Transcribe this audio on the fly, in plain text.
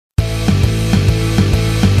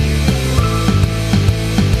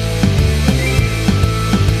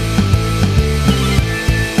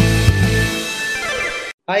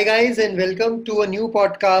Hi, guys, and welcome to a new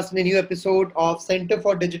podcast and a new episode of Center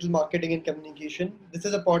for Digital Marketing and Communication. This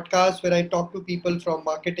is a podcast where I talk to people from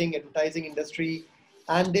marketing, advertising industry,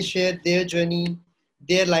 and they share their journey,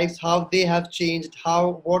 their lives, how they have changed,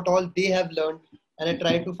 how what all they have learned, and I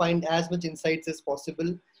try to find as much insights as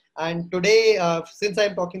possible. And today, since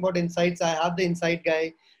I'm talking about insights, I have the insight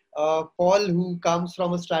guy, Paul, who comes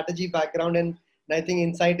from a strategy background, and I think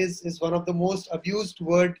insight is one of the most abused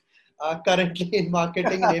word currently in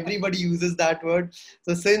marketing, and everybody uses that word.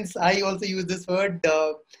 So since I also use this word,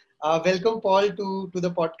 welcome Paul to the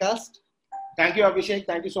podcast. Thank you, Abhishek.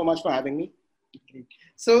 Thank you so much for having me.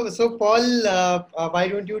 So Paul, why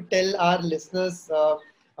don't you tell our listeners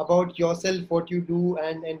about yourself, what you do,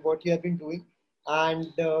 and what you have been doing,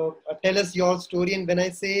 and tell us your story. And when I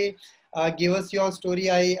say give us your story,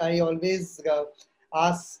 I always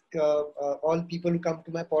ask all people who come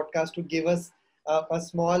to my podcast to give us a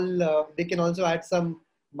small. They can also add some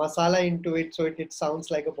masala into it, so it sounds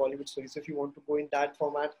like a Bollywood story. So if you want to go in that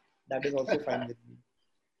format, that is also fine with me.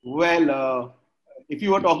 Well, if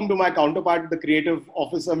you were talking to my counterpart, the creative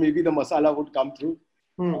officer, maybe the masala would come through.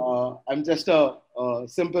 Hmm. I'm just a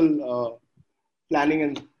simple planning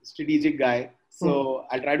and strategic guy, Hmm. so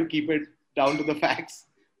I'll try to keep it down to the facts.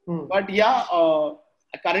 Hmm. But yeah,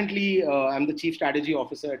 currently I'm the chief strategy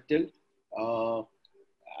officer at Tilt. Uh,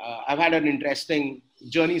 I've had an interesting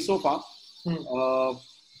journey so far. Hmm. Uh,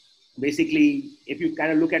 Basically, if you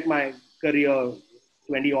kind of look at my career,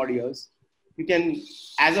 20 odd years, you can,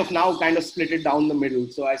 as of now, kind of split it down the middle.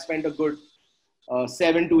 So I spent a good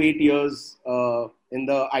 7 to 8 years in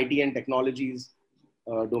the IT and technologies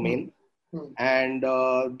Hmm. domain. Hmm. And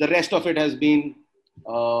the rest of it has been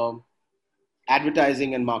uh,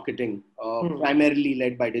 advertising and marketing, Hmm. primarily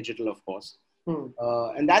led by digital, of course. Hmm.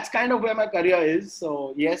 And that's kind of where my career is.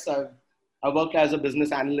 So yes, I worked as a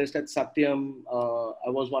business analyst at Satyam. I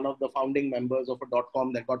was one of the founding members of a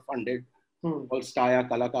 .com that got funded Hmm. called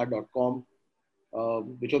StayaKalakar.com,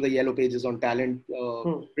 which were the yellow pages on talent.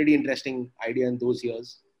 Hmm. Pretty interesting idea in those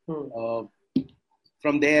years. Hmm. Uh,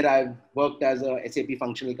 from there, I've worked as a SAP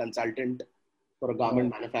functional consultant for a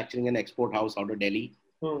garment Wow. manufacturing and export house out of Delhi.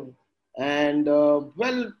 Hmm. And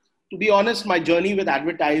well, to be honest, my journey with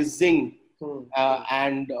advertising Hmm.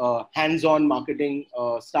 and hands-on marketing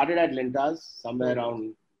started at Lintas somewhere Hmm.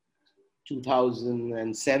 around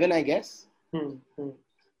 2007, I guess. Hmm. Hmm.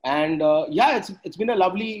 And yeah, it's been a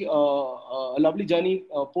lovely journey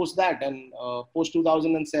post that, and post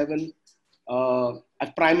 2007,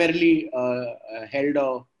 I've primarily held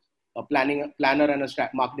a planner and a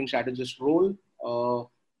marketing strategist role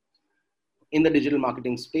in the digital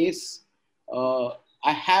marketing space. Uh,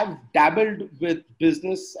 I have dabbled with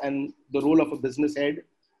business and the role of a business head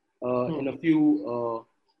Hmm. in a few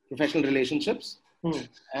professional relationships. Hmm.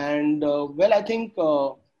 And well, I think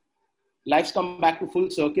life's come back to full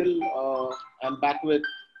circle. I'm back with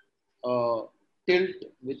uh, Tilt,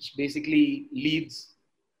 which basically leads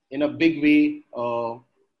in a big way,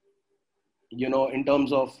 in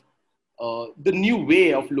terms of the new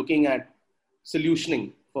way of looking at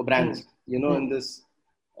solutioning for Hmm. brands, in Hmm. this,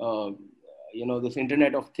 uh, this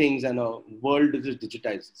internet of things and a world that is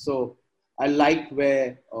digitized. So I like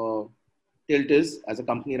where Tilt is as a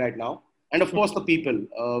company right now. And of course, the people,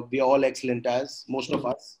 we are all excellent as most of Hmm.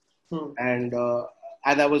 us. Hmm. And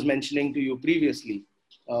as I was mentioning to you previously,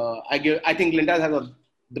 I think Lintas has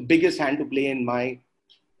the biggest hand to play in my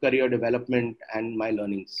career development and my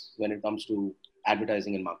learnings when it comes to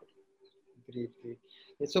advertising and marketing. Great, great.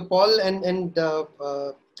 So, Paul, and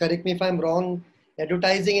correct me if I'm wrong.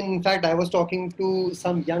 Advertising, and in fact, I was talking to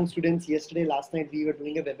some young students yesterday. Last night, we were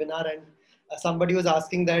doing a webinar, and somebody was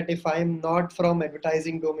asking that if I'm not from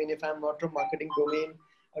advertising domain, if I'm not from marketing domain,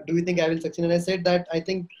 do you think I will succeed? And I said that I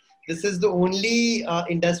think this is the only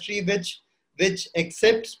industry which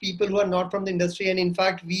accepts people who are not from the industry, and in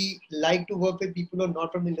fact, we like to work with people who are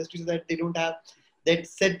not from the industry so that they don't have that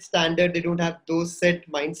set standard, they don't have those set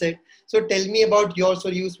mindset. So tell me about yours. So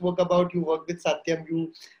you spoke about you work with Satyam.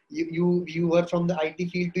 You were from the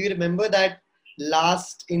IT field. Do you remember that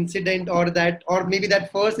last incident, or maybe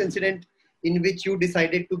that first incident in which you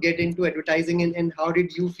decided to get into advertising, and how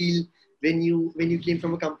did you feel when you came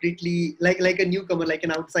from a completely like a newcomer, like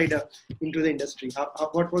an outsider into the industry?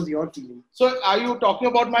 What was your feeling? So, are you talking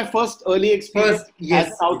about my first early experience First, as an yes,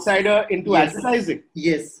 yes, outsider into yes, advertising?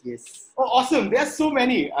 yes, yes. Oh, awesome. There's so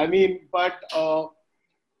many. I mean, but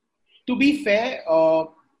to be fair,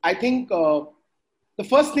 I think the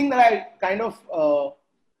first thing that I kind of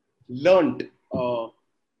learned, while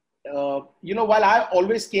I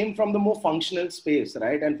always came from the more functional space,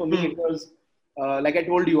 right? And for me, Hmm. it was, like I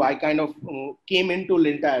told you, I kind of came into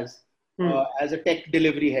Lintas as a tech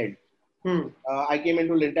delivery head. I came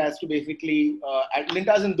into Lintas to basically,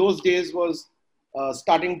 Lintas in those days was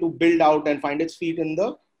starting to build out and find its feet in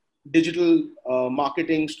the digital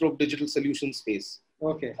marketing stroke digital solution space.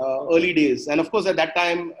 Okay. Early days. And of course, at that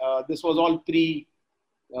time, this was all pre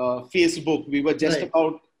Facebook. We were just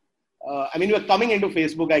about, we were coming into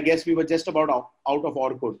Facebook. I guess we were just about out of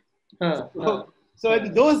Orkut. So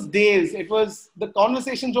in those days, the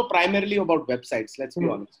conversations were primarily about websites, let's be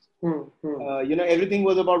honest. Everything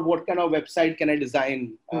was about what kind of website can I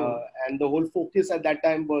design. And the whole focus at that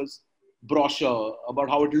time was brochure, about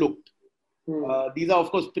how it looked. These are,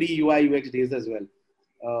 of course, pre-UI UX days as well,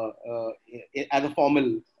 as a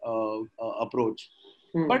formal approach.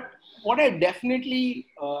 But what I definitely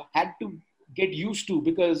had to get used to,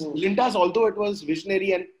 because Lintas, although it was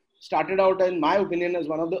visionary and started out, in my opinion, as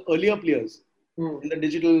one of the earlier players in the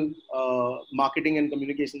digital marketing and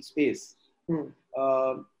communication space.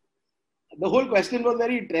 The whole question was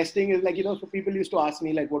very interesting. Is like, so people used to ask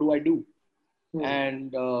me, like, what do I do?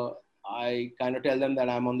 And I kind of tell them that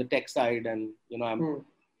I'm on the tech side, and, I'm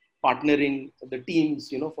partnering the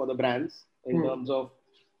teams, for the brands in terms of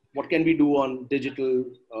what can we do on digital,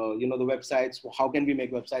 the websites, how can we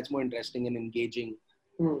make websites more interesting and engaging?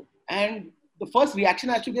 And the first reaction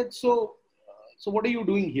I actually get, so what are you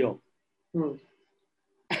doing here?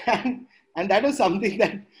 And that was something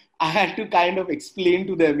that I had to kind of explain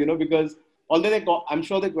to them, because although I'm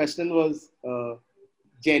sure the question was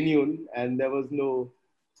genuine and there was no,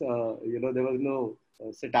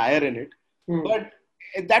 satire in it. But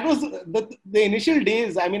that was the initial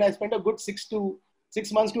days. I mean, I spent a good 6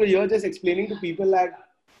 months to a year just explaining to people at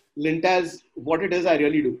Lintas what it is I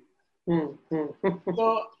really do.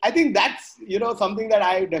 So I think that's, something that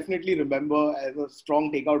I definitely remember as a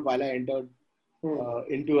strong takeout while I entered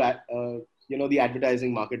into, the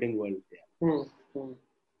advertising marketing world.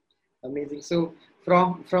 Amazing. So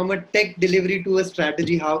from a tech delivery to a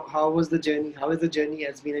strategy, how was the journey? How has the journey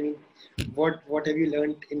has been? I mean, what have you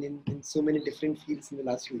learned in so many different fields in the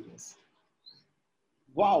last few years?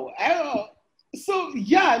 Wow. So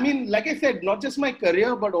yeah, I mean, like I said, not just my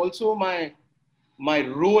career, but also my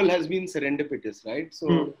role has been serendipitous, right?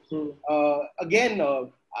 So again,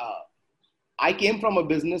 I came from a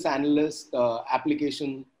business analyst,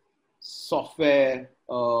 application, software,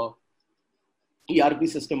 ERP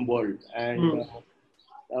system world, and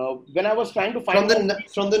when I was trying to find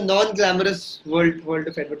from the non-glamorous world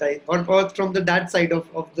of advertising, or from that side of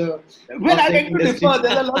the I beg to differ.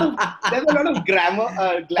 There's a lot of glamour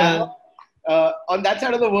on that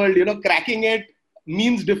side of the world. Cracking it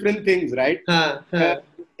means different things, right?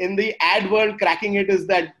 In the ad world, cracking it is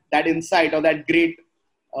that insight or that great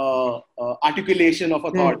articulation of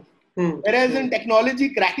a thought. Whereas in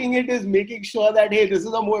technology, cracking it is making sure that, hey, this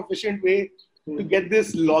is a more efficient way to get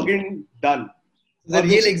this login done. The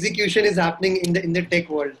real execution is happening in the tech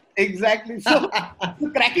world. Exactly. So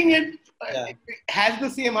cracking it has the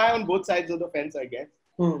same eye on both sides of the fence, I guess.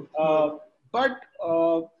 But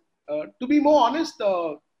to be more honest,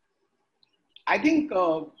 I think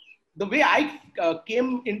the way I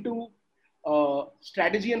came into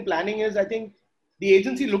strategy and planning is, I think the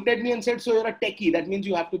agency looked at me and said, so you're a techie, that means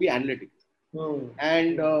you have to be analytic.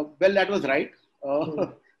 And well, that was right.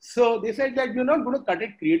 So they said that you're not going to cut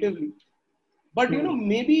it creatively. But,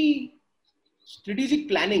 maybe strategic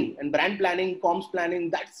planning and brand planning, comms planning,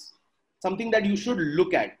 that's something that you should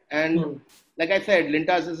look at. And like I said,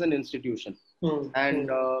 Lintas is an institution. And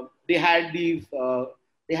they had these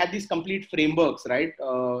complete frameworks, right?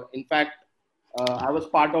 In fact, I was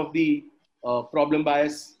part of the Problem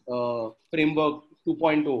Bias Framework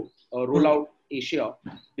 2.0 rollout Asia,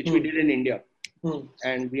 which we did in India.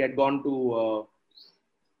 And we had gone to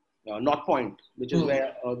North Point, which is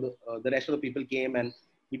where the rest of the people came, and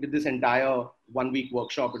we did this entire 1-week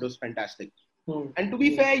workshop. It was fantastic. And to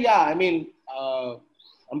be fair, yeah, I mean,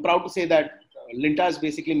 I'm proud to say that Lintas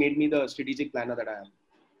basically made me the strategic planner that I am.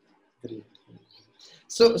 Great.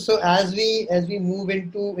 So as we move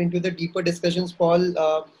into the deeper discussions, Paul,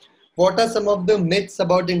 what are some of the myths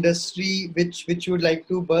about the industry which you would like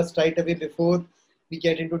to burst right away before we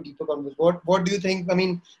get into deeper conversation? What do you think? I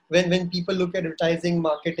mean, when people look at advertising,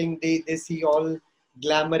 marketing, they see all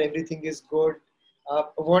glamour, everything is good.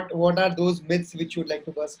 What are those myths which you would like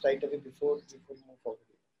to burst right away before we move forward?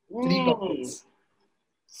 3 topics.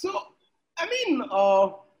 So, I mean,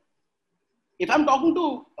 if I'm talking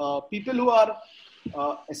to people who are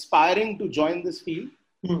aspiring to join this field,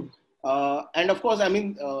 and of course, I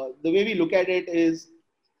mean, the way we look at it is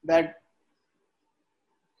that,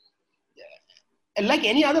 like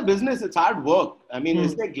any other business, it's hard work. I mean,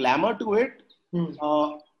 is there glamour to it?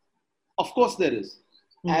 Of course there is.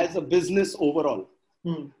 as a business overall.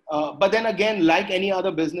 Hmm. But then again, like any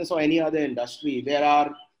other business or any other industry, uh, there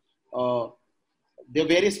are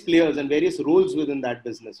various players and various roles within that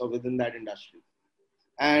business or within that industry.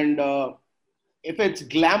 And if it's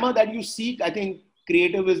glamour that you seek, I think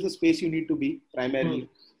creative is the space you need to be Hmm. primarily.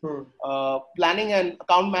 Hmm. Planning and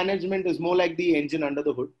account management is more like the engine under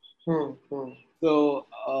the hood. Hmm. Hmm. So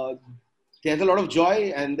there's a lot of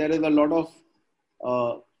joy and there is a lot of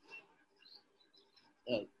uh,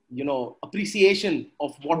 appreciation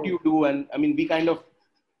of what you do. And I mean, we kind of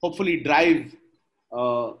hopefully drive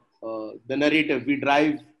uh, the narrative. We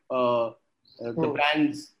drive the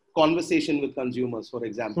brand's conversation with consumers, for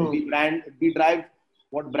example. We drive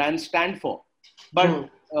what brands stand for. But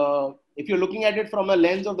if you're looking at it from a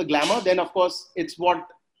lens of the glamour, then of course it's what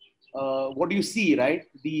do you see, right?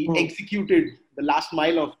 The executed, the last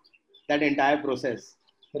mile of that entire process.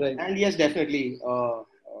 Right. And yes, definitely,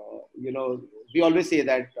 we always say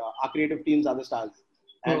that our creative teams are the stars,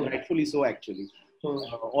 and rightfully so, actually.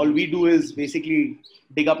 All we do is basically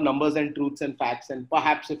dig up numbers and truths and facts, and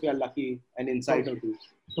perhaps if we are lucky, an insight or two.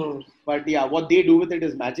 But yeah, what they do with it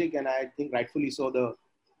is magic, and I think rightfully so.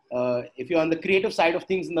 If you're on the creative side of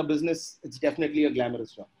things in the business, it's definitely a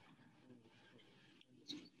glamorous job.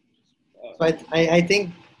 So I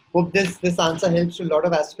think hope this answer helps to a lot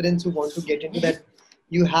of aspirants who want to get into that.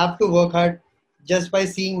 You have to work hard. Just by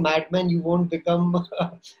seeing Mad Men, you won't become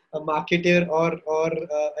a marketer or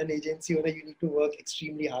an agency owner. You need to work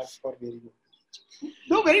extremely hard for where you are.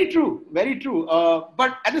 No, very true, very true.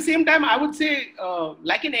 But at the same time, I would say,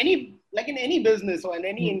 like in any business or in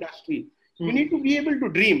any industry, you need to be able to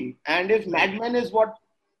dream. And if Mad Men is what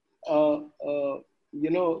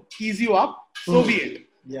keys you up, so be it.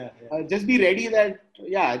 Yeah. Just be ready that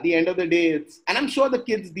at the end of the day, and I'm sure the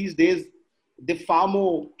kids these days, they're far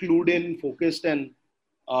more clued in, focused, and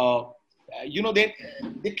they're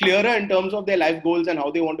clearer in terms of their life goals and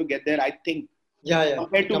how they want to get there. I think. Yeah.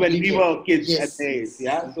 Compared to when we were kids at their age.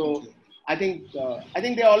 Yeah. Completely. So I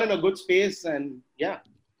think they're all in a good space, and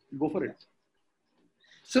go for it.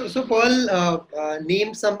 So Paul,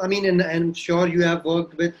 name some. I mean, and I'm sure you have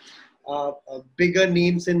worked with bigger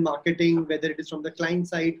names in marketing, whether it is from the client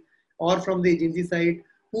side or from the agency side.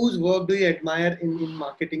 Whose work do you admire in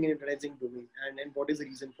marketing and advertising domain, and what is the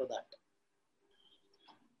reason for that?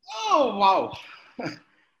 Oh wow,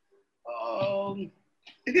 I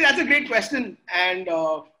think that's a great question, and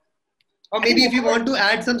or maybe if you want to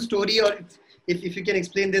add some story, or if you can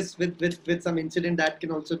explain this with some incident, that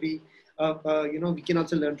can also be, we can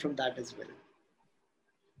also learn from that as well.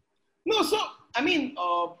 No, so I mean,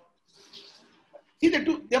 see,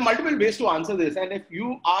 there are multiple ways to answer this, and if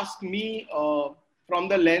you ask me from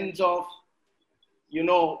the lens of,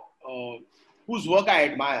 whose work I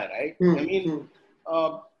admire, right? I mean,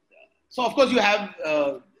 so of course you have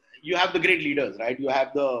the great leaders, right? You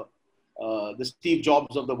have the Steve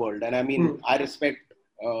Jobs of the world, and I mean, I respect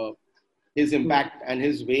his impact and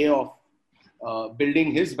his way of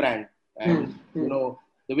building his brand, and the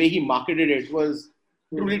way he marketed it was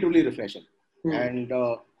truly refreshing. And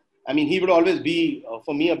I mean, he would always be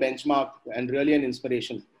for me a benchmark and really an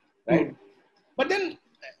inspiration, right? But then,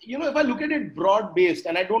 if I look at it broad based,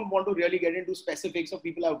 and I don't want to really get into specifics of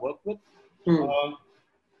people I've worked with,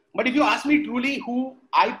 but if you ask me truly who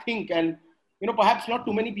I think, and perhaps not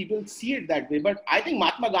too many people see it that way, but I think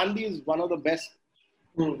Mahatma Gandhi is one of the best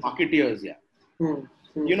marketeers. Yeah.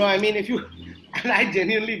 I mean, and I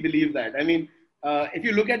genuinely believe that. I mean, if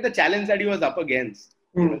you look at the challenge that he was up against,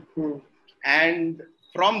 and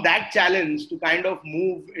from that challenge to kind of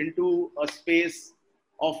move into a space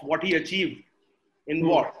of what he achieved in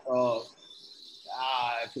what?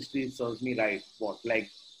 If history serves me right, like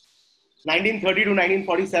 1930 to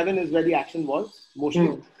 1947 is where the action was,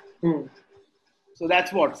 mostly. So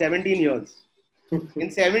that's 17 years.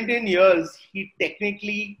 In 17 years, he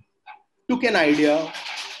technically took an idea,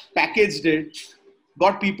 packaged it,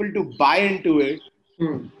 got people to buy into it.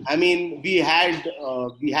 I mean, we had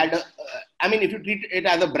I mean, if you treat it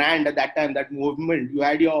as a brand at that time, that movement, you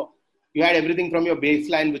had everything from your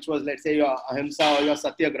baseline, which was, let's say, your Ahimsa or your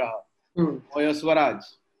Satyagraha or your Swaraj,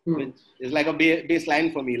 which is like a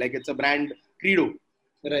baseline for me. Like, it's a brand credo.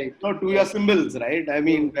 Right. To your symbols, right? I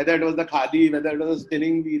mean, whether it was the khadi, whether it was a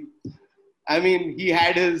spinning wheel. I mean, he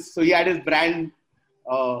had his brand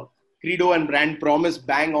credo and brand promise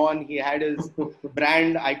bang on. He had his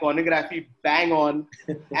brand iconography bang on,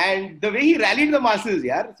 and the way he rallied the masses,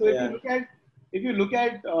 yeah. So if you look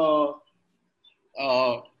at,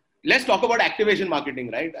 let's talk about activation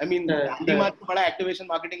marketing, right? I mean, Gandhi March se bada activation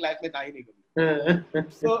marketing life mein tha hi nahi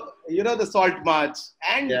kabhi. So the Salt March,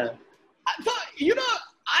 and so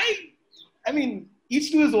I mean,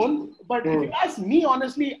 each to his own. But if you ask me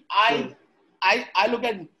honestly, I look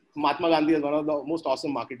at Mahatma Gandhi as one of the most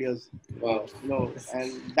awesome marketeers. Wow.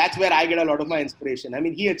 And that's where I get a lot of my inspiration. I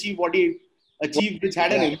mean, he achieved what he achieved, which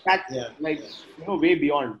had an impact way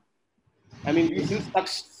beyond. I mean, we're still stuck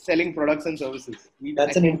selling products and services.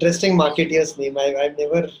 That's an interesting marketeer's name. I've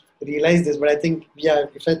never realized this, but I think,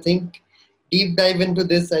 if I think deep dive into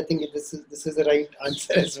this, I think this is the right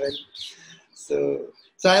answer as well.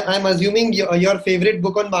 So I'm assuming your favorite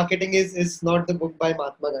book on marketing is not the book by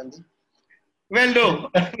Mahatma Gandhi. Well, no.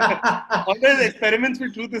 Always experiments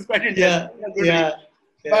with truth is quite interesting.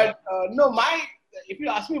 But no, if you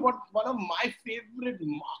ask me what one of my favorite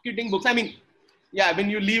marketing books, I mean, when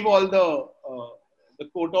you leave all the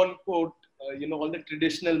quote unquote, all the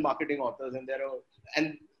traditional marketing authors, and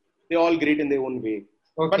they're all great in their own way.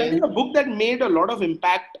 Okay. But I think a book that made a lot of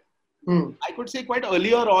impact, I could say quite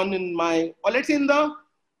earlier on in my, or let's say in the,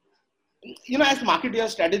 as marketer,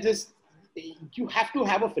 strategist, you have to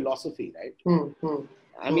have a philosophy, right?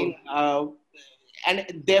 I mean,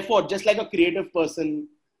 and therefore, just like a creative person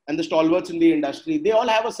and the stalwarts in the industry, they all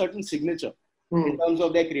have a certain signature in terms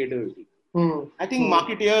of their creativity. I think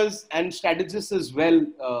marketeers and strategists as well,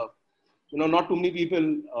 not too many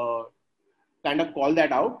people kind of call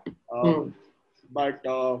that out, but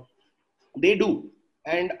they do.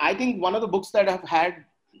 And I think one of the books that have had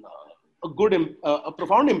a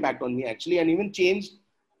profound impact on me actually, and even changed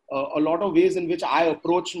a lot of ways in which I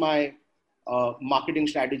approach my marketing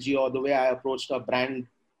strategy or the way I approached a brand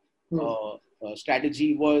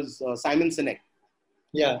strategy was Simon Sinek.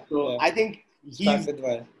 I think Start with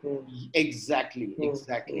Why. Exactly.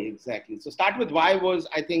 So Start with Why was,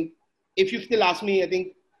 I think, if you still ask me, I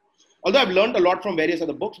think, although I've learned a lot from various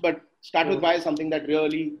other books, but Start with Why is something that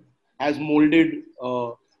really has molded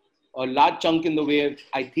a large chunk in the way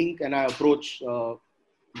I think and I approach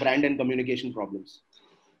brand and communication problems.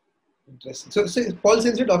 Interesting. So Paul,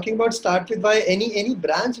 since you're talking about Start with Why, any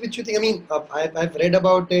brands which you think, I mean, I've read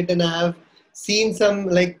about it and I have seen some,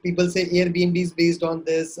 like people say Airbnb is based on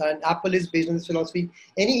this and Apple is based on this philosophy.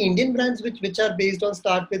 Any Indian brands which are based on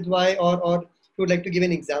Start with Why, or you would like to give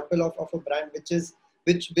an example of a brand which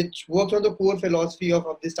works on the core philosophy of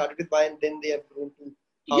they started with Why and then they have grown to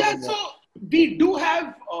so we do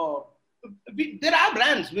have there are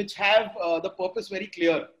brands which have the purpose very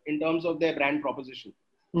clear in terms of their brand proposition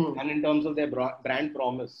and in terms of their brand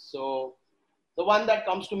promise. So the one that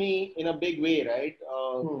comes to me in a big way, right,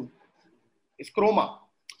 is Croma,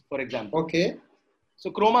 for example. Okay. So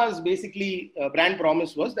Croma's basically brand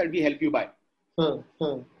promise was that we help you buy.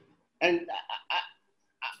 And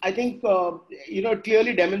I think, it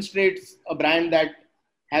clearly demonstrates a brand that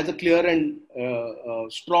has a clear and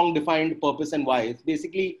strong defined purpose and why. It's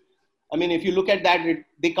basically, I mean, if you look at that,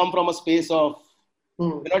 they come from a space of,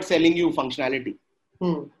 we're not selling you functionality.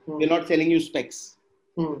 We're not selling you specs.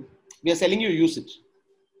 We are selling you usage.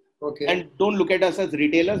 Okay. And don't look at us as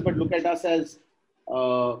retailers, but look at us as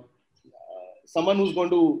someone who's going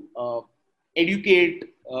to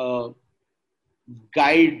educate,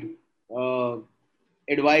 guide,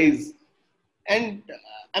 advise. And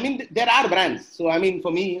I mean, there are brands. So, I mean,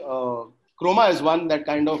 for me, Croma is one that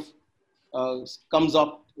kind of comes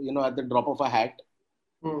up, at the drop of a hat.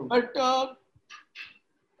 But, I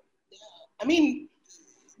mean,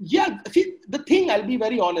 see, the thing, I'll be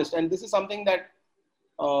very honest, and this is something that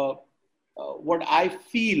what I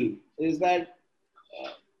feel is that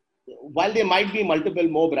while there might be multiple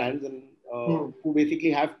more brands and who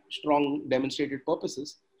basically have strong demonstrated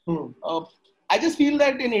purposes, I just feel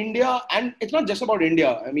that in India, and it's not just about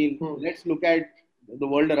India, I mean, let's look at the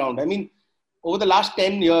world around. I mean, over the last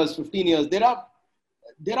 10 years, 15 years, there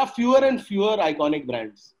are fewer and fewer iconic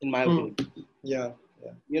brands, in my opinion. Yeah.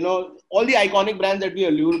 All the iconic brands that we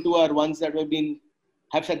allude to are ones that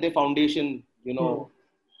have set their foundation,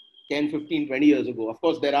 10, 15, 20 years ago. Of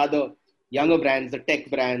course, there are the younger brands, the tech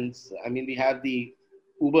brands. I mean, we have the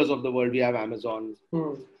Ubers of the world, we have Amazon.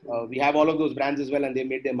 We have all of those brands as well, and they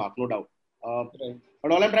made their mark, no doubt.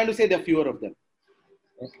 But all I'm trying to say, there are fewer of them.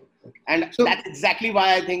 Okay. And so, that's exactly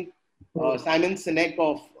why I think Simon Sinek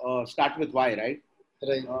of Start with Why, right?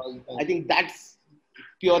 I think that's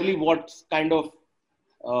purely what's kind of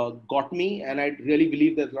got me, and I really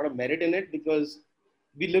believe there's a lot of merit in it, because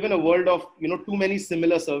we live in a world of too many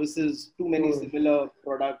similar services, too many similar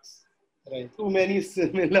products, too many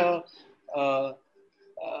similar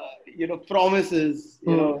promises.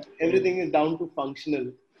 Everything is down to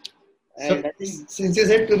functional. And so, I think, since you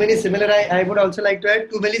said too many similar, I would also like to add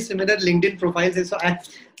too many similar LinkedIn profiles.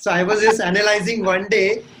 So I was just analyzing one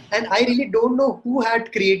day, and I really don't know who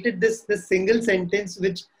had created this single sentence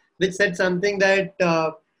which said something that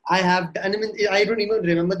I have, and I mean, I don't even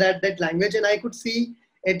remember that language, and I could see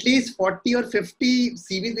at least 40 or 50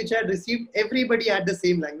 CVs which I had received. Everybody had the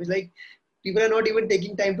same language. Like people are not even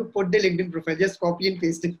taking time to put their LinkedIn profile, just copy and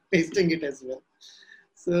pasting it as well.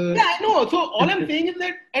 So Yeah, I know. So all I'm saying is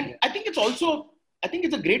that, and I think it's also, I think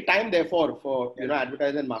it's a great time, therefore, for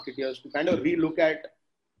advertisers and marketers to kind of relook at,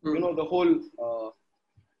 the whole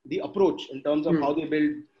the approach in terms of how they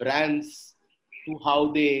build brands to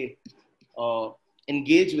how they uh,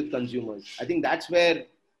 engage with consumers. I think that's where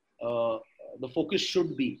uh, the focus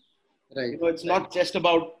should be. right, It's not just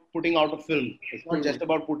about putting out a film. It's not just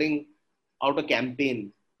about putting out a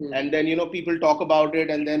campaign, and then people talk about it,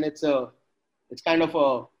 and then it's kind of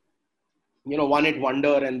a one hit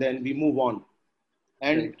wonder, and then we move on.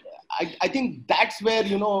 And I think that's where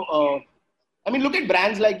I mean, look at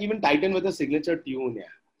brands like even Titan with a signature tune.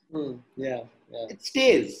 yeah, It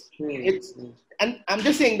stays. It's and I'm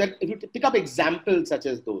just saying that if you pick up examples such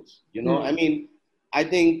as those, I mean, I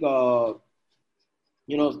think Daag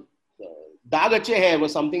Achhe Hai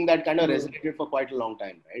was something that kind of resonated for quite a long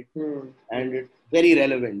time, right? And it's very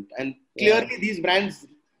relevant. And clearly, these brands,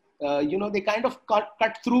 they kind of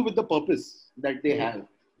cut through with the purpose that they have.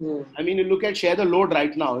 I mean, you look at Share the Load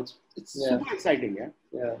right now; it's super exciting.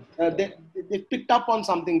 They picked up on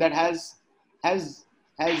something that has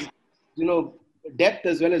depth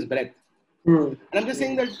as well as breadth. And I'm just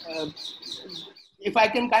saying that if I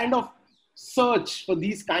can kind of search for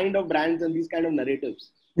these kind of brands and these kind of narratives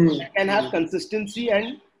that can have consistency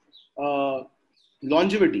and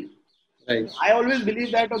longevity. right, I always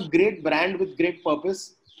believe that a great brand with great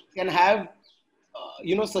purpose can have,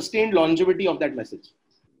 sustained longevity of that message,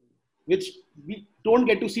 which we don't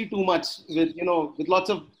get to see too much with lots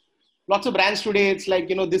of brands today. It's like,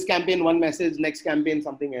 this campaign, one message, next campaign,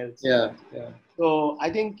 something else. yeah. So I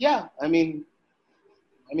think, I mean,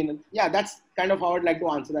 that's kind of how I'd like to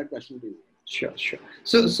answer that question to you. Sure.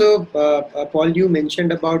 So, Paul, you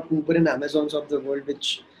mentioned about Uber and Amazons of the world,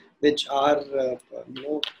 which are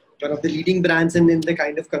one of the leading brands in the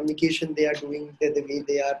kind of communication they are doing, the way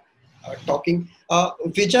they are talking.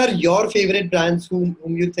 Which are your favorite brands whom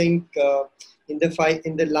you think in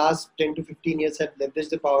the last 10 to 15 years have leveraged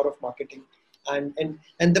the power of marketing, and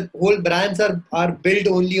the whole brands are built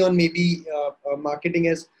only on maybe marketing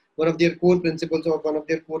as one of their core principles or one of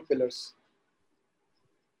their core pillars?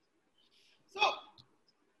 So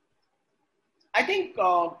I think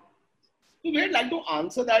the way I'd like to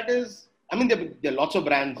answer that is, I mean, there are lots of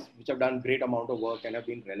brands which have done great amount of work and have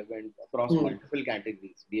been relevant across multiple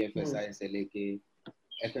categories: BFSI, SLAK,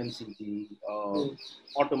 FMCG,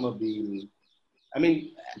 automobile. I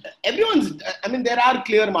mean, there are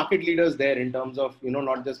clear market leaders there in terms of,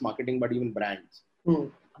 not just marketing, but even brands.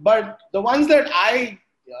 But the ones that I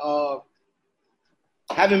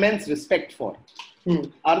have immense respect for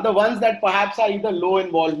are the ones that perhaps are either low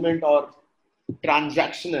involvement or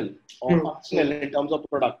transactional or functional in terms of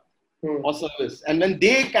product or service. And when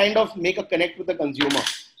they kind of make a connect with the consumer,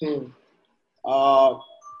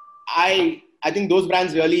 I think those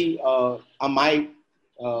brands really are my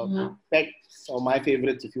pets or my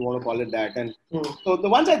favorites, if you want to call it that. And so the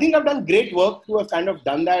ones I think have done great work who have kind of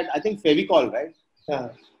done that, I think Fevicol, right?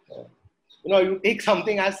 You take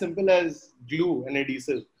something as simple as glue and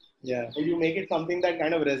adhesive. And you make it something that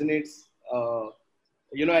kind of resonates,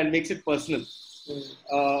 and makes it personal.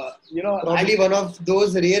 Probably one of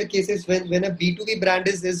those rare cases when a B2B brand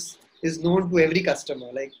is known to every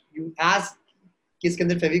customer. Like you ask, किसके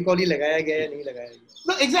अंदर फेविकॉल ही लगाया गया या नहीं लगाया गया?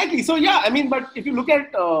 No, exactly. So I mean, but if you look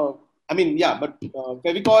at,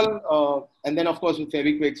 Fevicol, and then of course with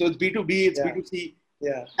Fevikwik, so it's B2B, it's B2C.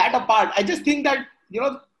 That apart, I just think that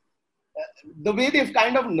the way they've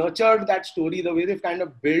kind of nurtured that story, the way they've kind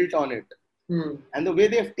of built on it, and the way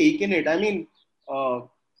they've taken it. I mean,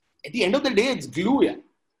 at the end of the day, it's glue,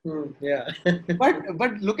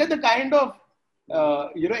 but look at the kind of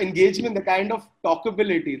engagement, the kind of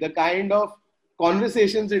talkability, the kind of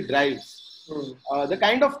conversations it drives, the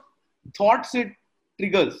kind of thoughts it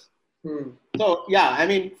triggers. So I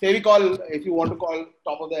mean, Fevicol, if you want to call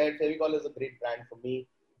top of the head, Fevicol is a great brand for me.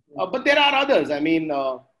 But there are others. I mean,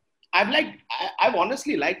 I've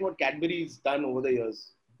honestly liked what Cadbury's done over the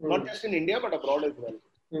years, not just in India but abroad as well.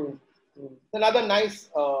 Another nice,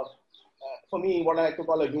 for me, what I like to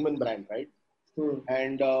call a human brand, right?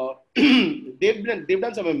 And they've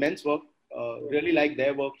done some immense work. Really like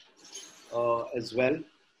their work as well.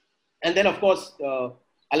 And then of course,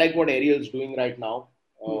 I like what Ariel's doing right now.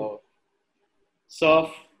 Surf.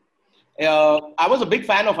 I was a big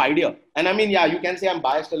fan of Idea, and I mean, you can say I'm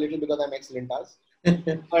biased a little because I'm ex-Lintas.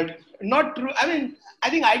 But not true. I mean, I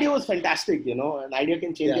think Idea was fantastic, and Idea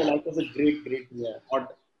can change your life. It was a great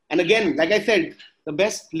thought. And again, like I said, the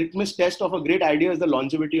best litmus test of a great idea is the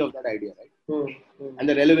longevity of that idea, right? And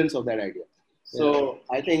the relevance of that idea. So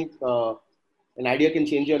I think an idea can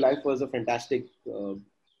change your life was a fantastic,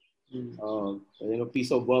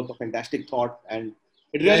 piece of work, a fantastic thought, and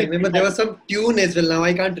it Yeah, I really. remember there was some tune as well. Now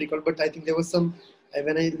I can't recall, but I think there was some.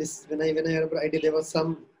 When I heard about idea, there was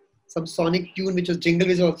some sonic tune which was jingle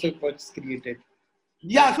which also was created. I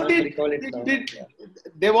Yeah, so can't recall it they now. did. Yeah.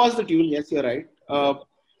 There was the tune. Yes, you're right.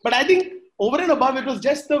 But I think over and above, it was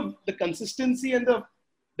just the consistency and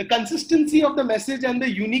the consistency of the message and the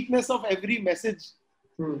uniqueness of every message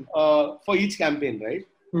Hmm. for each campaign, right?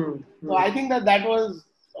 Hmm. So I think that was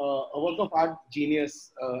a work of art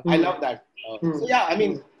genius. I love that. So yeah, I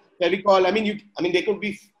mean, Fevicol. I mean, there could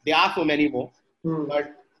be. There are so many more, but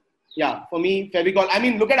yeah, for me, Fevicol. I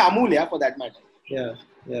mean, look at Amul, yeah, for that matter. Yeah.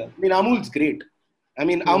 Yeah. I mean, Amul's great. I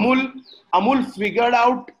mean, Amul figured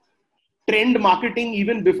out trend marketing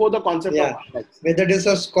even before the concept of Yeah. markets. Whether this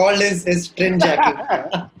was called is trend jacking.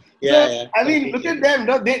 So Yeah. I mean, look at them.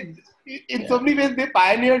 No, they in so many ways they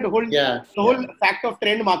pioneered the whole fact of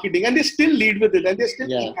trend marketing, and they still lead with it, and they still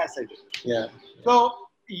keep at it. Yeah. So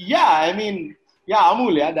yeah, I mean, yeah,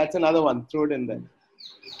 Amul, yeah, that's another one. Throw it in there.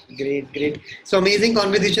 Great. So amazing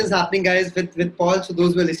conversations happening, guys, with Paul. So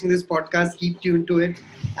those who are listening to this podcast, keep tuned to it,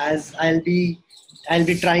 as I'll be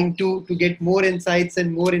trying to get more insights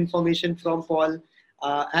and more information from Paul,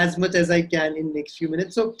 as much as I can in next few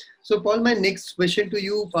minutes. So Paul, my next question to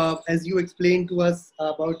you, as you explained to us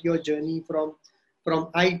about your journey from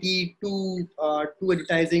IT to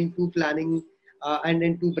advertising to planning, and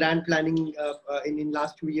then to brand planning, in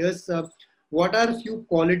last 2 years. What are few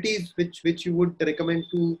qualities which you would recommend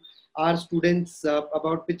to our students,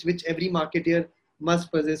 about which every marketer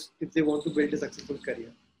must possess if they want to build a successful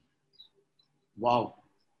career? Wow.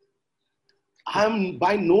 I'm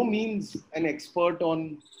by no means an expert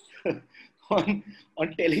on on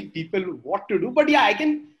telling people what to do, but yeah,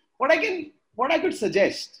 what I could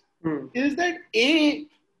suggest is that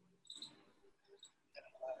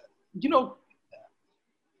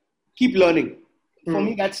keep learning. For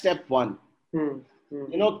me, that's step one.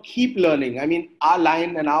 Keep learning. I mean, our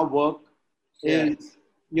line and our work is,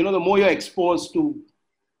 the more you're exposed to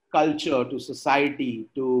culture, to society,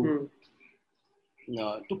 to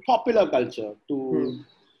popular culture,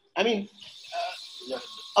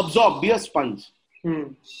 absorb, be a sponge.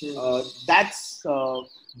 That's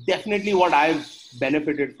definitely what I've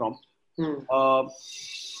benefited from. So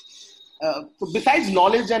besides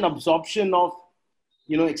knowledge and absorption of,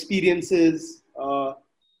 experiences,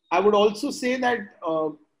 I would also say that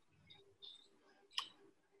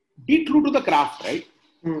be true to the craft, right?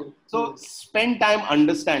 So spend time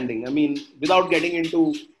understanding. I mean, without getting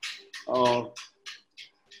into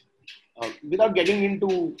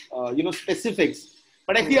specifics.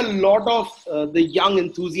 But I see a lot of the young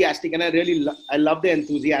enthusiastic, and I love the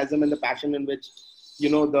enthusiasm and the passion in which,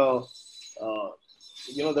 the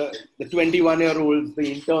 21-year-olds,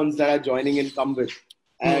 the interns that are joining in come with.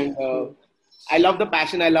 And I love the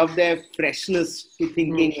passion. I love their freshness to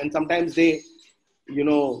thinking. And sometimes they,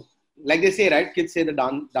 like they say, right? Kids say the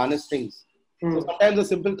darnest things. So sometimes a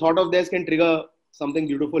simple thought of theirs can trigger something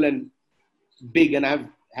beautiful and big. And I've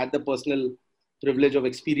had the personal privilege of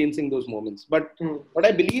experiencing those moments. But what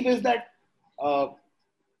I believe is that a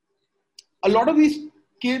lot of these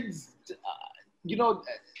kids,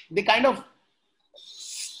 they kind of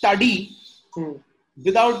study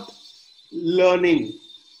without learning,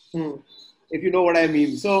 if you know what I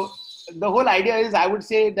mean. So the whole idea is, I would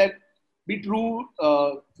say that be true,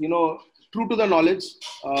 true to the knowledge.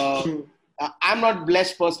 I'm not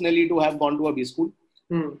blessed personally to have gone to a B school,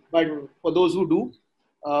 but for those who do,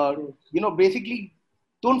 basically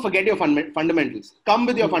don't forget your fundamentals. Come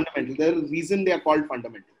with your fundamentals. There's a reason they are called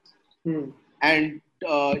fundamentals. And,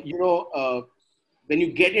 when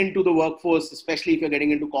you get into the workforce, especially if you're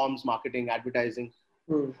getting into comms, marketing, advertising,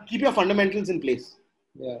 keep your fundamentals in place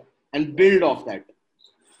and build off that.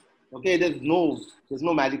 Okay, there's no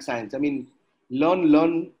magic science. I mean,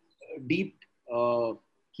 learn deep,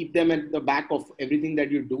 keep them at the back of everything that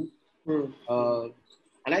you do.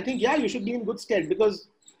 And I think, you should be in good stead, because,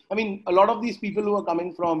 I mean, a lot of these people who are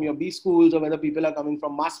coming from your B schools, or whether people are coming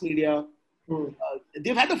from mass media,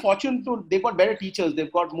 they've had the fortune they've got better teachers,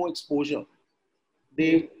 they've got more exposure.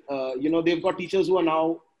 They've got teachers who are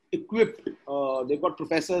now equipped. They've got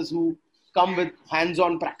professors who come with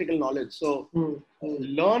hands-on practical knowledge. So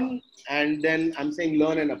learn, and then I'm saying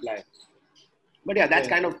learn and apply. But that's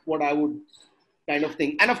kind of what I would kind of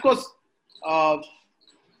think. And of course,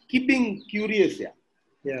 keep being curious.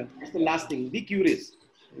 That's the last thing. Be curious.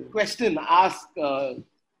 Question, ask,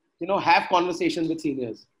 have conversations with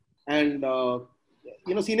seniors. And,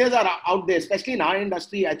 seniors are out there, especially in our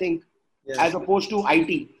industry, I think, as opposed to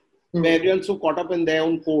IT, where everyone's so caught up in their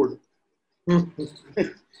own code.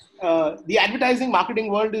 The advertising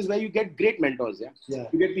marketing world is where you get great mentors. You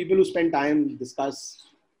get people who spend time, discuss.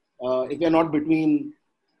 If you're not between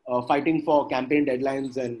fighting for campaign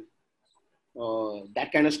deadlines and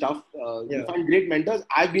that kind of stuff, you find great mentors.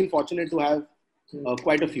 I've been fortunate to have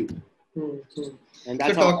quite a few. And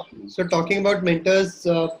that's so talking about mentors,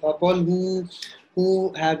 Paul,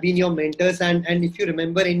 who have been your mentors, and if you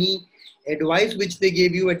remember any advice which they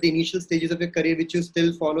gave you at the initial stages of your career, which you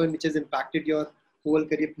still follow and which has impacted your whole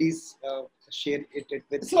career, please share it with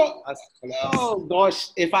us. Oh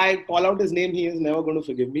gosh, if I call out his name, he is never going to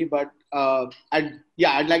forgive me. But I'd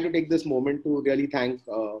like to take this moment to really thank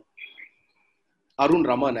Arun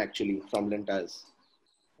Raman, actually, from Lintaz.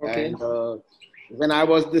 Okay. And when I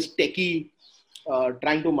was this techie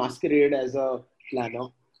trying to masquerade as a planner,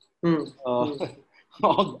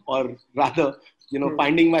 or rather,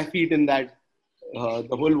 finding my feet in that the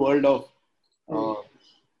whole world of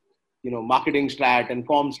marketing strat and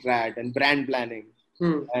comm strat and brand planning,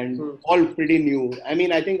 and all pretty new. I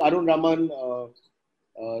mean, I think Arun Raman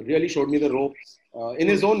really showed me the ropes in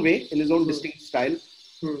his own way, in his own distinct style.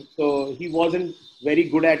 So he wasn't very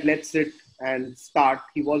good at let's sit and start.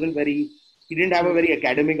 He didn't have a very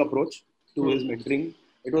academic approach to his mentoring.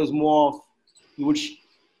 It was more of, he would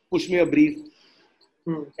push me a brief,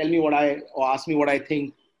 tell me or ask me what I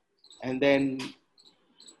think, and then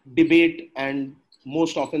debate, and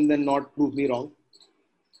most often than not prove me wrong.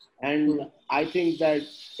 And I think that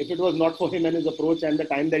if it was not for him and his approach and the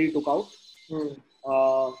time that he took out,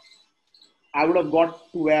 I would have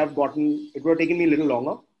got to where I've gotten. It would have taken me a little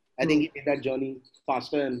longer. I think he made that journey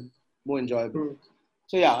faster and more enjoyable.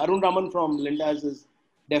 So yeah, Arun Raman from Lintaz is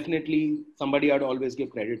definitely somebody I'd always give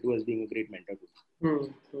credit to as being a great mentor to.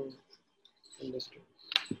 Understood.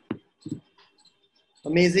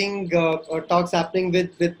 Amazing talks happening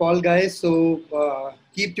with Paul, guys. So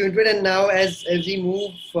keep tuned to it. And now, as we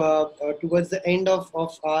move towards the end of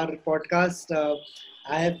our podcast,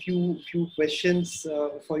 I have few questions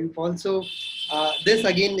for you, Paul. So this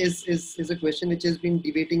again is a question which has been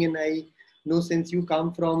debating, and I know since you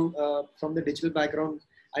come from the digital background,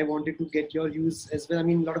 I wanted to get your views as well. I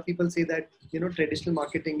mean, a lot of people say that traditional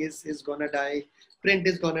marketing is gonna die, print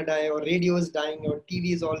is gonna die, or radio is dying, or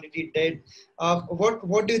TV is already dead.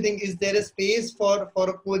 What do you think? Is there a space for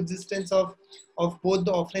a coexistence of both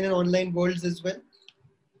the offline and online worlds as well?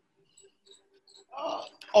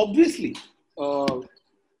 Obviously,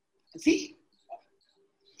 see,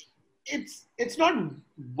 it's not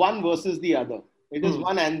one versus the other. It is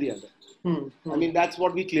one and the other. I mean, that's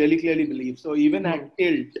what we clearly believe. So even at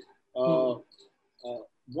Tilt,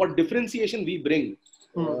 what differentiation we bring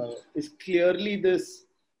is clearly this,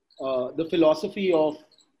 the philosophy of,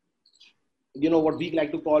 what we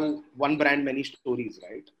like to call one brand, many stories,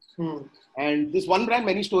 right? And this one brand,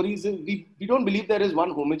 many stories, we don't believe there is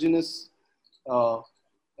one homogeneous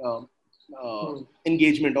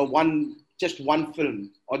engagement, or just one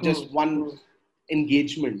film, or just one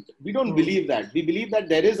engagement. We don't believe that. We believe that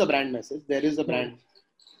there is a brand message, there is a brand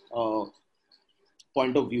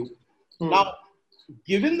point of view. Now,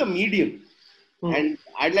 given the medium, and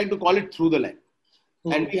I'd like to call it through the line,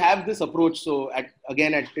 and we have this approach. So at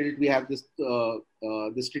Tilt, we have this the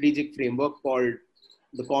strategic framework called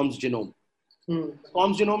the Comms Genome. The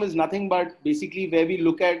Comms Genome is nothing but basically where we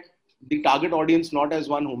look at the target audience not as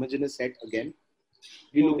one homogeneous set again.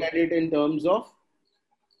 We look at it in terms of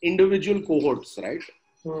individual cohorts, right?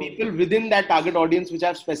 People within that target audience which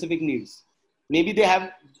have specific needs. Maybe they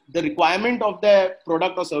have the requirement of their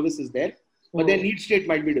product or service is there, but their need state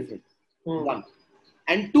might be different. One.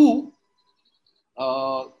 And two,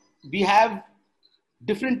 we have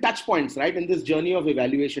different touch points, right, in this journey of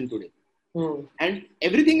evaluation today. And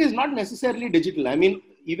everything is not necessarily digital. I mean,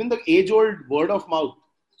 even the age-old word of mouth,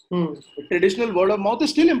 the traditional word of mouth is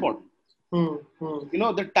still important.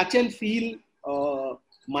 The touch and feel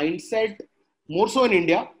mindset, more so in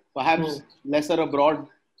India, perhaps lesser abroad,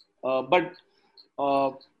 but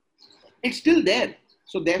it's still there.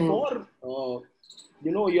 So therefore, what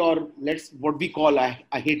we call, I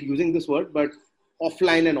hate using this word, but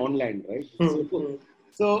offline and online, right?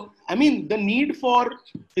 So, I mean, the need for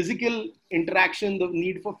physical interaction, the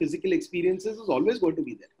need for physical experiences is always going to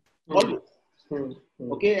be there. Always.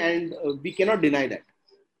 Okay, and we cannot deny that.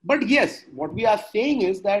 But yes, what we are saying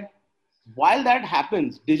is that while that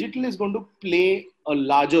happens, digital is going to play a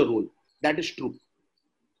larger role. That is true.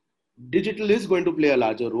 Digital is going to play a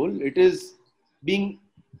larger role. It is being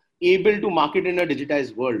able to market in a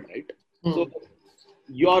digitized world, right? So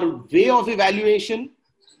your way of evaluation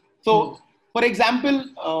So, for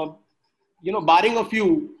example, barring a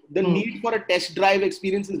few, the need for a test drive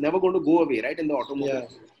experience is never going to go away, right? In the automobile.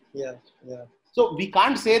 Yeah. So we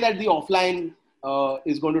can't say that the offline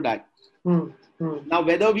is going to die. Now,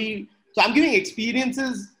 so I'm giving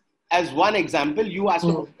experiences as one example. You asked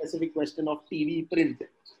about a specific question of TV, print,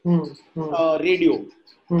 radio.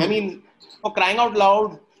 I mean, for crying out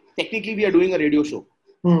loud, technically we are doing a radio show.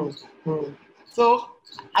 So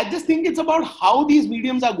I just think it's about how these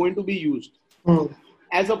mediums are going to be used,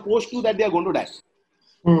 as opposed to that they are going to die.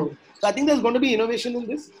 So I think there's going to be innovation in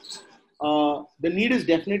this. The need is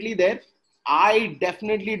definitely there. I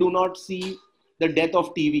definitely do not see the death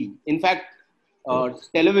of TV. In fact,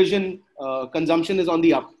 television consumption is on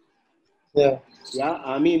the up. Yeah.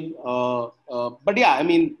 I mean, but yeah, I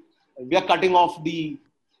mean, we are cutting off the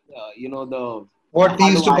what we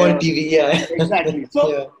used to call TV. Yeah. Exactly.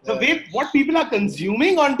 So the way what people are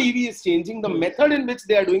consuming on TV is changing. The method in which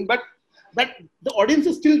they are doing, but the audience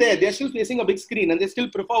is still there. They're still facing a big screen, and they still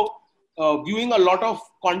prefer viewing a lot of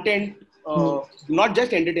content, not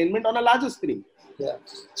just entertainment, on a larger screen. Yeah.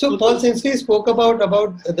 So Paul, since we spoke about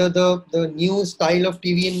the new style of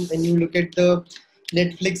TV, and when you look at the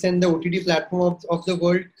Netflix and the OTT platform of the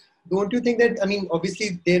world, don't you think that, I mean,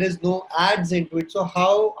 obviously there is no ads into it. So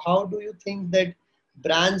how do you think that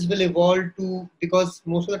brands will evolve to, because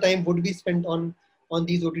most of the time would be spent on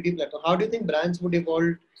these OTT platforms. How do you think brands would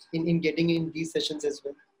evolve in getting in these sessions as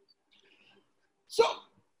well? So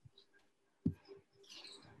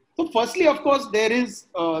firstly, of course, there is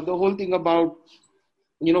the whole thing about,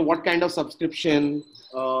 what kind of subscription.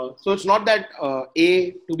 So it's not that,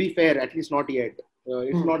 to be fair, at least not yet.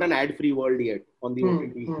 It's not an ad-free world yet on the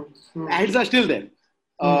OTT. Ads are still there.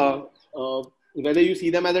 Whether you see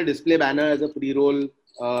them as a display banner, as a pre-roll,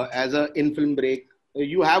 as a in-film break,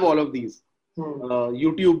 you have all of these.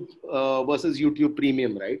 YouTube versus YouTube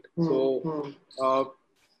Premium, right? So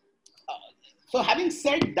having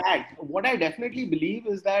said that, what I definitely believe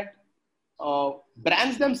is that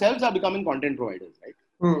brands themselves are becoming content providers, right?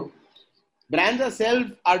 Brands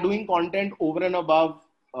themselves are doing content over and above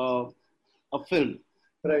a film,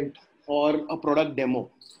 right, or a product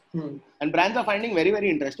demo. And brands are finding very, very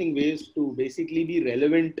interesting ways to basically be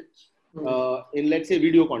relevant in, let's say,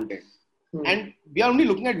 video content. And we are only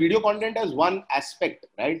looking at video content as one aspect,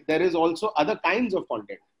 right? There is also other kinds of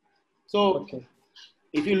content. So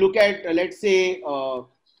if you look at, let's say,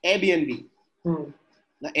 Airbnb,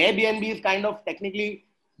 the Airbnb is kind of technically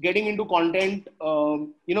getting into content,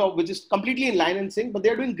 which is completely in line and sync, but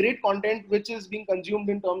they're doing great content which is being consumed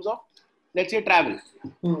in terms of, let's say, travel.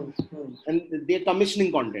 And they're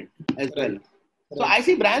commissioning content as well. So I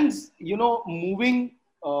see brands, moving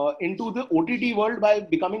into the OTT world by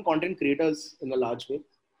becoming content creators in a large way,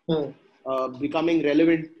 becoming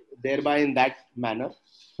relevant thereby in that manner.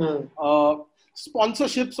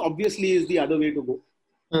 Sponsorships obviously is the other way to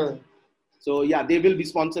go. So yeah, they will be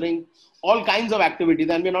sponsoring all kinds of activities,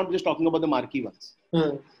 and we're not just talking about the marquee ones.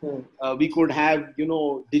 We could have,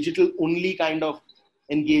 digital only kind of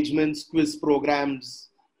engagements, quiz programs.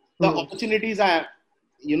 The opportunities are,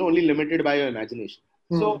 only limited by your imagination.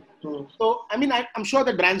 So I mean, I'm sure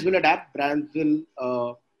that brands will adapt. Brands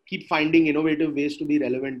will keep finding innovative ways to be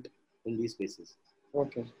relevant in these spaces.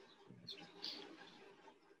 Okay.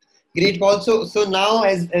 Great, Paul. So now,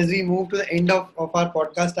 as we move to the end of our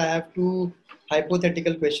podcast, I have two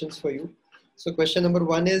hypothetical questions for you. So question number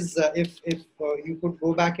one is, if you could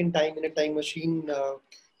go back in time in a time machine,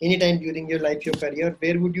 anytime during your life, your career,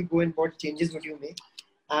 where would you go and what changes would you make?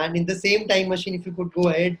 And in the same time machine, if you could go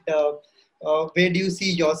ahead, where do you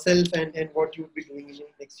see yourself and what you would be doing in the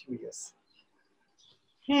next few years?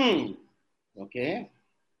 Okay.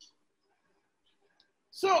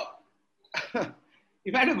 So,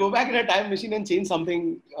 if I had to go back in a time machine and change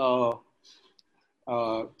something,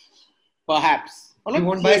 perhaps. You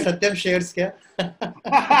won't buy Satyam shares, kya?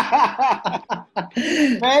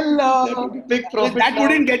 Well, big profit that now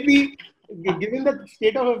wouldn't get me, given the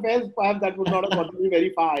state of affairs, perhaps that would not have gotten me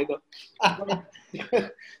very far either.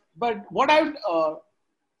 But what I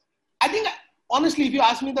think, honestly, if you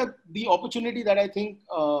ask me the opportunity that I think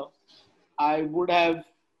I would have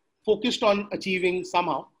focused on achieving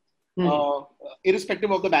somehow,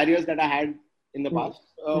 irrespective of the barriers that I had in the past,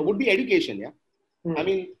 would be education. Yeah. I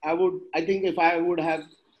mean, I think if I would have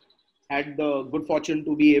had the good fortune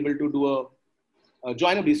to be able to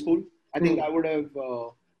join a B school, I think I would have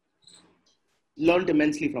learned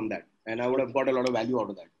immensely from that, and I would have got a lot of value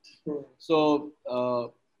out of that. So,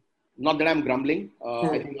 not that I'm grumbling.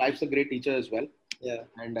 I think life's a great teacher as well. Yeah.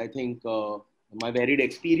 And I think my varied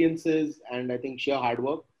experiences and I think sheer hard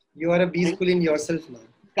work. You are a B school in yourself now.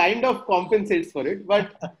 kind of compensates for it.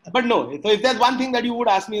 But no. So if there's one thing that you would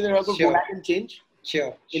ask me that I could go Sure. back and change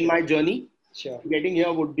Sure. in my journey, Sure. getting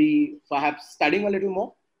here would be perhaps studying a little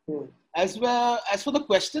more. Hmm. As well as for the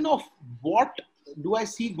question of what do I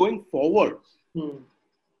see going forward? Hmm.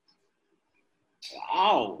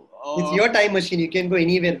 Wow. It's your time machine. You can go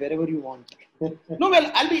anywhere, wherever you want. No,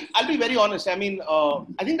 well, I'll be very honest. I mean,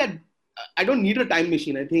 I think that I don't need a time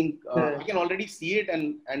machine. I think I can already see it,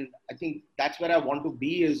 and I think that's where I want to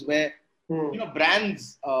be. Is where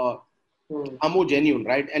brands are more genuine,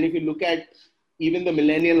 right? And if you look at even the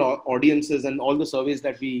millennial audiences and all the surveys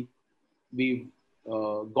that we've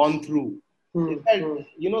gone through, that,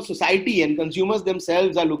 society and consumers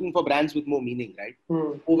themselves are looking for brands with more meaning, right?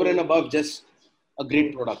 Over and above just a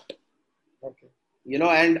great product. Okay.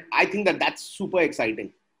 And I think that's super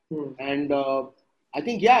exciting. And I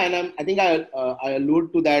think, and I think I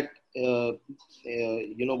allude to that,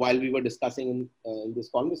 while we were discussing in this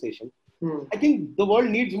conversation. I think the world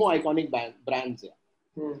needs more iconic brands.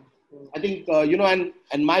 Yeah. I think,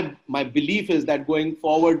 and my belief is that going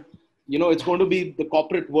forward, it's going to be the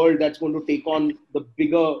corporate world that's going to take on the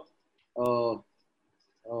bigger,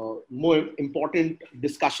 more important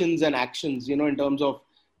discussions and actions, in terms of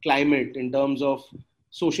climate, in terms of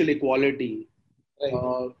social equality.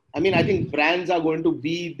 Right. I think brands are going to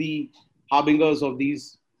be the harbingers of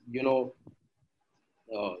these,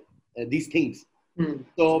 these things.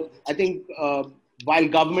 So I think while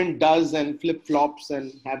government does and flip-flops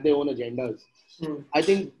and have their own agendas, I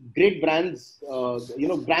think great brands,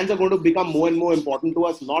 brands are going to become more and more important to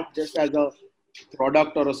us, not just as a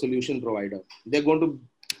product or a solution provider. They're going to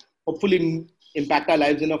hopefully impact our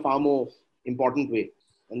lives in a far more important way.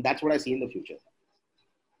 And that's what I see in the future.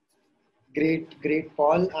 Great,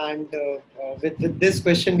 Paul. And with this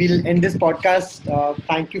question, we'll end this podcast.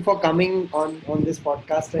 Thank you for coming on this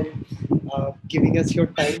podcast and giving us your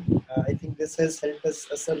time. I think this has helped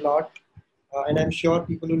us a lot. And I'm sure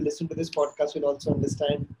people who listen to this podcast will also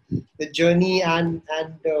understand the journey and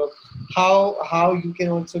how you can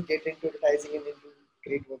also get into advertising and into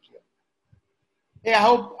great work here. Yeah,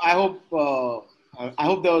 I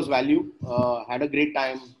hope there was value. Had a great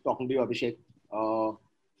time talking to you, Abhishek.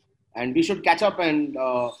 And we should catch up and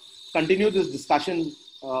continue this discussion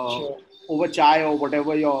Sure. over chai or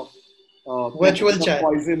whatever your Virtual chai.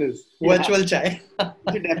 Poison is. Virtual chai.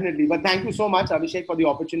 Definitely. But thank you so much, Abhishek, for the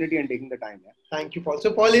opportunity and taking the time. Yeah. Thank you, Paul.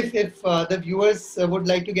 So, Paul, if the viewers would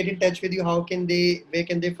like to get in touch with you, where can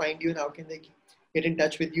they find you and how can they get in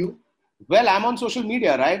touch with you? Well, I'm on social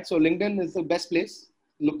media, right? So LinkedIn is the best place.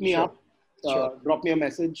 Look me Sure. up, drop me a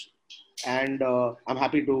message, and I'm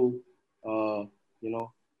happy to,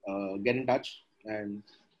 get in touch and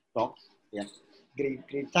talk. Yeah.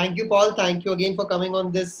 Great. Thank you, Paul. Thank you again for coming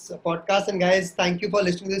on this podcast. And guys, thank you for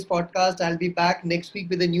listening to this podcast. I'll be back next week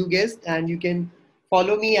with a new guest, and you can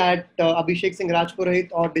follow me at Abhishek Singh Rajpurohit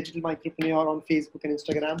or Digital Micropreneur on Facebook and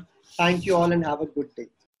Instagram. Thank you all and have a good day.